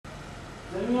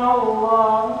سمع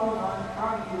الله لمن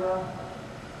حمده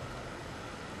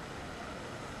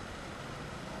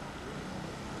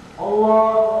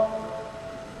الله.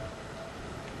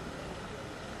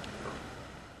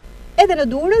 Edhe në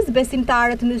Durrës,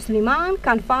 besimtarët musliman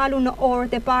kanë falur në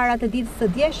orët e para të ditës së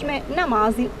djeshme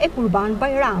namazin e Kurban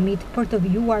Bajramit për të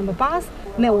vijuar më pas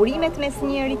me urimet mes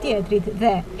njëri tjetrit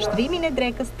dhe shtrimin e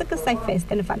drekës të kësaj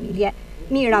feste në familje.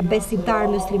 Mira besimtarë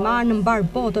musliman në mbar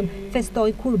botën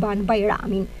festoi Kurban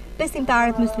Bajramin.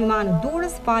 Besimtarët musliman në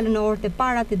Durrës falën në orët e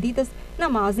para të ditës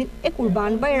namazin e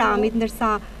Kurban Bajramit,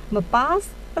 ndërsa më pas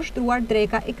është shtruar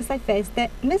dreka e kësaj feste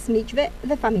mes miqve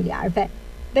dhe familjarëve.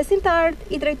 Besimtarët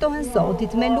i drejtohen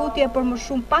Zotit me lutje për më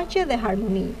shumë paqe dhe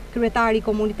harmoni. Kryetari i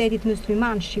komunitetit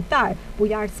musliman shqiptar,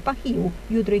 Bujar Spahiu,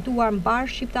 ju drejtuar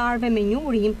mbar shqiptarëve me një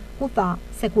urim, ku tha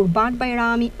se Kurban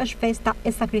Bajrami është festa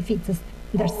e sakrificës,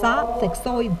 ndërsa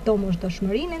theksoi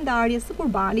domosdoshmërinë e ndarjes së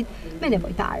kurbanit me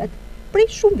nevojtarët. Prej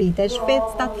shumë vitesh,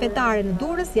 festat fetare në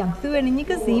Durrës janë kthyer në një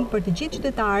gëzim për të gjithë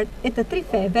qytetarët e të tri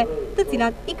feve, të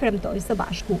cilat i kremtojnë së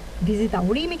bashku. Vizita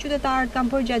urimi qytetarët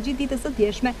kanë bërë gjatë gjithë ditës së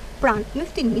djeshme pranë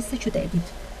muftinisë së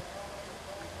qytetit.